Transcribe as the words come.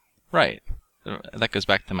Right. That goes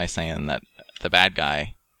back to my saying that the bad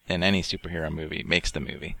guy in any superhero movie makes the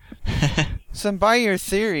movie. So by your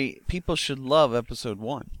theory, people should love episode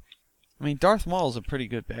 1. I mean, Darth Maul's a pretty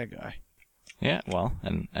good bad guy. Yeah, well,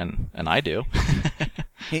 and I do.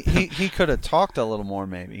 He could have talked a little more,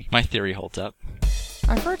 maybe. My theory holds up.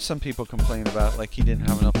 I've heard some people complain about like he didn't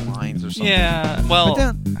have enough lines or something. Yeah,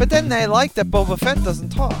 well... But then they like that Boba Fett doesn't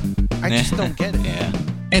talk. I just don't get it. Yeah.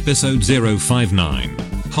 Episode 059.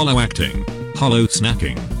 Hollow acting. Hollow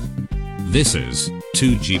snacking. This is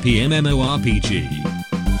 2GP MMORPG.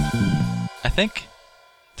 I think,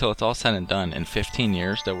 till it's all said and done, in 15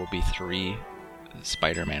 years there will be 3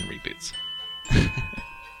 Spider-Man reboots.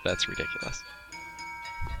 That's ridiculous.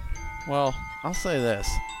 Well, I'll say this.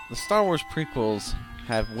 The Star Wars prequels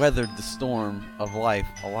have weathered the storm of life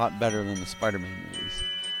a lot better than the Spider-Man movies.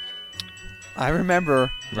 I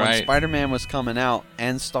remember when Spider-Man was coming out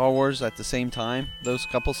and Star Wars at the same time, those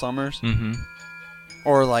couple summers,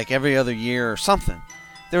 or like every other year or something,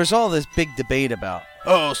 there was all this big debate about,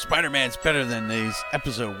 oh, Spider-Man's better than these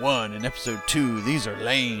episode 1 and episode 2, these are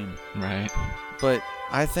lame. Right. But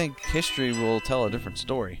I think history will tell a different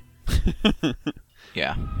story.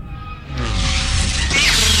 Yeah.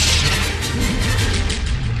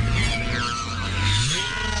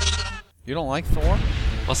 You don't like Thor?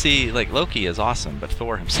 Well, see, like, Loki is awesome, but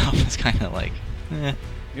Thor himself is kind of like, eh.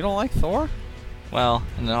 You don't like Thor? Well,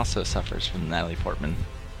 and it also suffers from Natalie Portman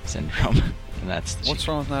syndrome. And that's What's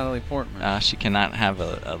wrong with Natalie Portman? She cannot have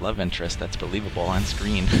a love interest that's believable on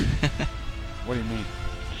screen. What do you mean?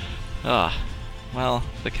 Well,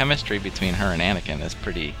 the chemistry between her and Anakin is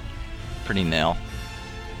pretty nil.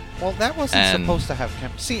 Well, that wasn't supposed to have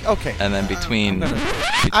See, okay. And then between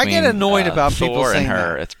I get annoyed about Thor people saying and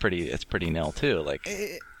her, that. it's pretty nil too. Like,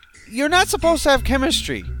 you're not supposed to have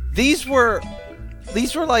chemistry. These were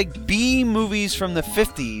like B movies from the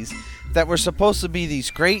 50s that were supposed to be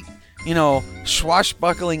these great,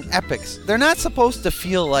 swashbuckling epics. They're not supposed to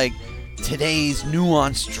feel like today's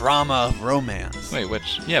nuanced drama of romance. Wait,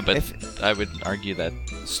 I would argue that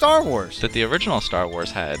Star Wars. That the original Star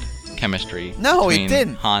Wars had chemistry. No, between it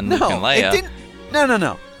didn't. Han, Luke, and Leia. It didn't.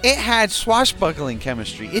 No. It had swashbuckling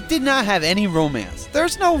chemistry. It did not have any romance.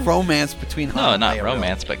 There's no romance between Han and Leia. No, not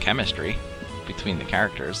romance, but chemistry between the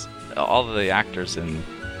characters. All of the actors in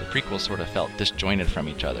the prequels sort of felt disjointed from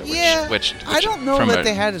each other. Which I don't know that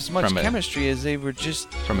they had as much chemistry as they were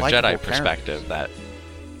just from a Jedi perspective. That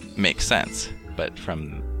makes sense, but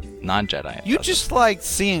from non-Jedi, you just like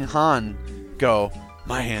seeing Han go,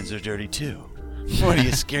 "My hands are dirty too. What are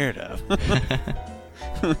you scared of?"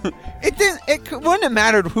 It wouldn't have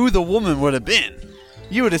mattered who the woman would have been.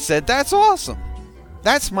 You would have said, "That's awesome."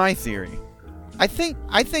 That's my theory. I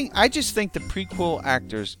just think the prequel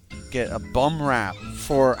actors get a bum rap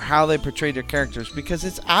for how they portray their characters because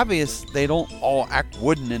it's obvious they don't all act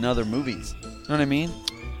wooden in other movies. You know what I mean?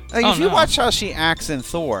 Like if you watch how she acts in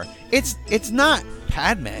Thor, it's not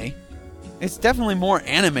Padme. It's definitely more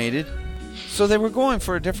animated. So they were going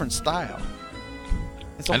for a different style.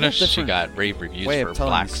 I know she got rave reviews for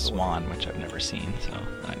Black Swan, which I've never seen, so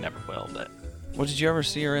I never will. But did you ever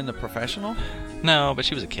see her in The Professional? No, but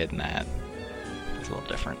she was a kid in that. It's a little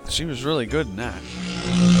different. She was really good in that.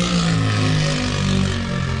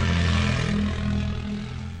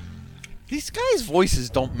 These guys'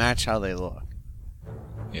 voices don't match how they look.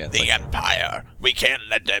 Yeah, the Empire. We can't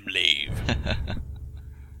let them leave.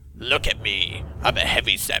 Look at me. I'm a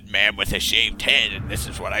heavy-set man with a shaved head, and this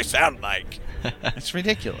is what I sound like. It's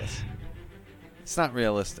ridiculous. It's not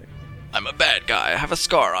realistic. I'm a bad guy. I have a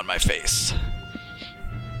scar on my face.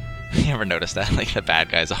 You ever notice that? Like, the bad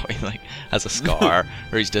guy's always, like, has a scar,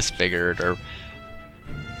 or he's disfigured, or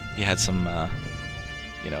he had some,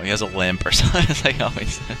 he has a limp or something. It's like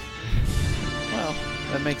always... Well,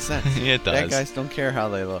 that makes sense. It does. Bad guys don't care how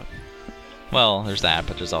they look. Well, there's that,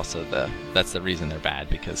 but there's also that's the reason they're bad,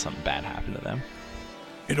 because something bad happened to them.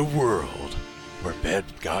 In a world where bad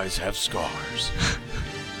guys have scars,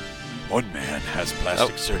 one man has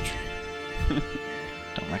plastic surgery.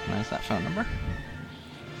 Don't recognize that phone number.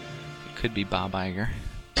 It could be Bob Iger.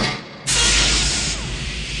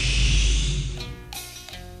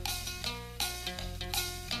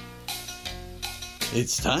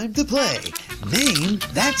 It's time to play Name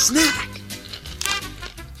That Snack.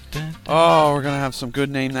 Oh, we're going to have some good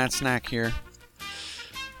Name That Snack here.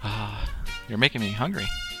 You're making me hungry.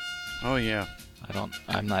 Oh, yeah.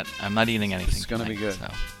 I'm not eating anything. It's going to be good. So.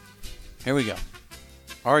 Here we go.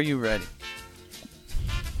 Are you ready?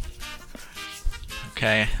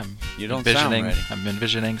 Okay. You don't sound ready. I'm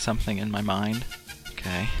envisioning something in my mind.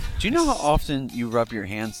 Okay. Do you know how often you rub your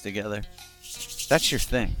hands together? That's your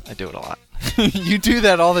thing. I do it a lot. You do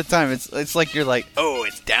that all the time. It's like you're like, oh,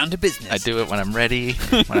 it's down to business. I do it when I'm ready,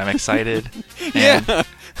 when I'm excited. And, Yeah,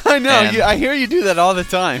 I know. and- I hear you do that all the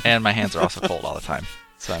time. And my hands are also cold all the time.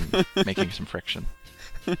 So I'm making some friction.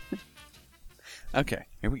 Okay,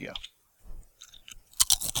 here we go.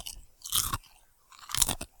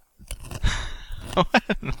 What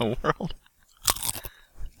in the world?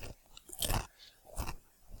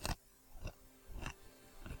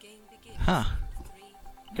 Huh.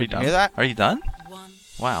 Are you done? hear that? Are you done?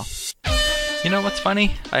 Wow. You know what's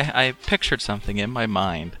funny? I pictured something in my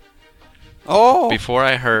mind Oh, before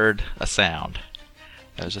I heard a sound.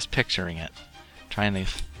 I was just picturing it, trying to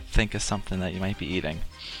think of something that you might be eating.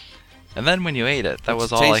 And then when you ate it, that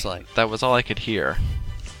What's was it all taste like? that was all I could hear.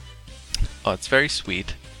 Oh, it's very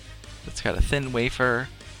sweet. It's got a thin wafer,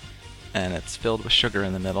 and it's filled with sugar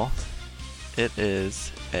in the middle. It is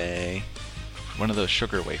one of those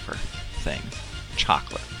sugar wafer things.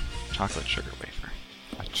 Chocolate sugar wafer.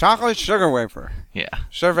 a chocolate sugar wafer. Yeah.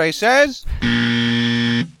 Survey says.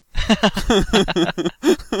 I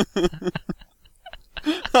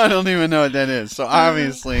don't even know what that is. So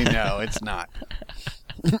obviously, no, it's not.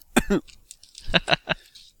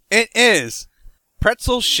 It is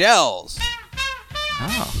pretzel shells.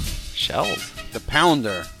 Oh, shells. The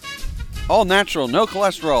Pounder. All natural, no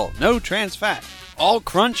cholesterol, no trans fat. All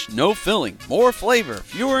crunch, no filling. More flavor,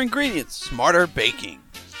 fewer ingredients, smarter baking.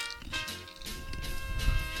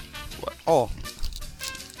 What? Oh.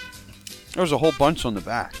 There's a whole bunch on the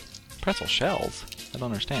back. Pretzel shells? I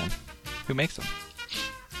don't understand. Who makes them?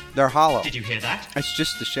 They're hollow. Did you hear that? It's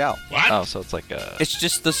just the shell. What? Oh, so it's like a... It's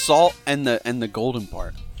just the salt and the golden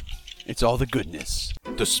part. It's all the goodness.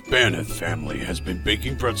 The Spaneth family has been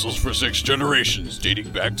baking pretzels for 6 generations,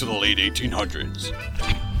 dating back to the late 1800s.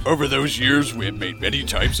 Over those years, we have made many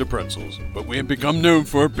types of pretzels, but we have become known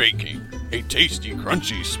for baking a tasty,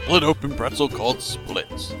 crunchy, split-open pretzel called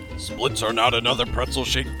Splits. Splits are not another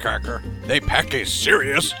pretzel-shaped cracker. They pack a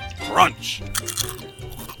serious crunch.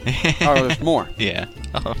 Oh, there's more. Yeah.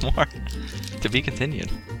 Oh, more. To be continued.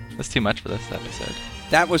 That's too much for this episode.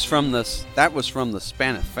 That was from the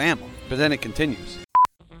Spaneth family, but then it continues.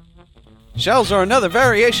 Shells are another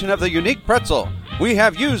variation of the unique pretzel. We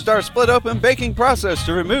have used our split-open baking process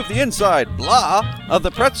to remove the inside, blah, of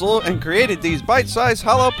the pretzel and created these bite-sized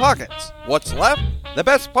hollow pockets. What's left? The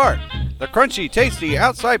best part, the crunchy, tasty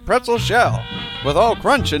outside pretzel shell. With all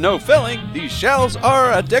crunch and no filling, these shells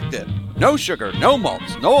are addictive. No sugar, no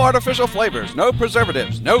malts, no artificial flavors, no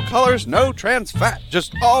preservatives, no colors, no trans fat.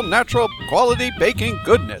 Just all natural quality baking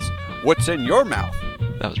goodness. What's in your mouth?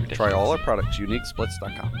 That was ridiculous. Try all our products,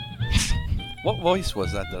 uniquesplits.com. What voice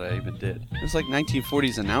was that I even did? It was like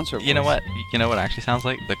 1940s announcer voice. You know what? You know what it actually sounds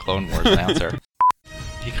like? The Clone Wars announcer.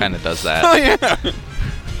 He kind of does that. Oh, yeah.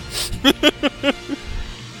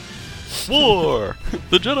 War!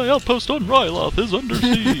 The Jedi outpost on Ryloth is under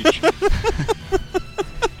siege.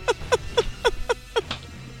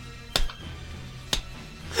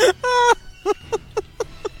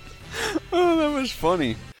 Oh, that was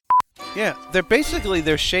funny. Yeah, they're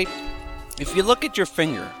shaped. If you look at your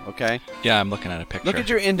finger, okay? Yeah, I'm looking at a picture. Look at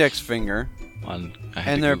your index finger, I had and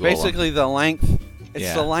to they're Google them. basically the length. It's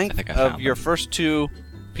Yeah, the I length think I of found your them. first two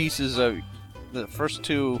pieces of the first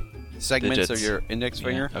two segments of Digits. your index Yeah,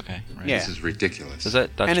 finger. okay. Right. Yeah. This is ridiculous. Is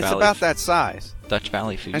that Dutch And it's Valley? about that size. Dutch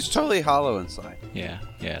Valley food. And it's totally hollow inside. Yeah.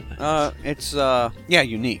 It's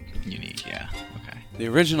unique. Unique. Yeah. Okay. The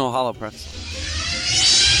original hollow pretzel.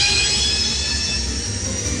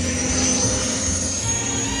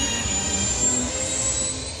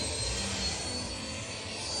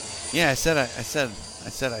 Yeah, I said I felt.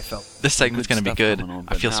 This segment's good gonna be stuff good. coming on,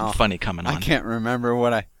 I but feel some now funny coming on. I can't remember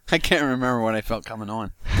what I felt coming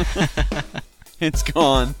on. It's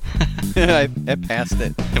gone. I passed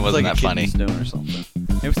it. It wasn't like that a funny. kidney stone or something.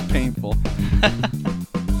 It was painful.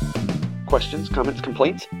 Questions, comments,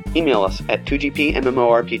 complaints? Email us at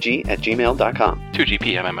 2gpmmorpg@gmail.com.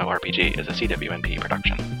 2GP MMORPG is a CWNP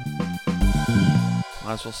production.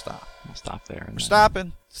 Might as well stop. We'll stop there. We're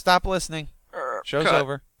stopping. Stop listening. Show's cut.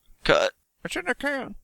 over. Cut. It's in the can.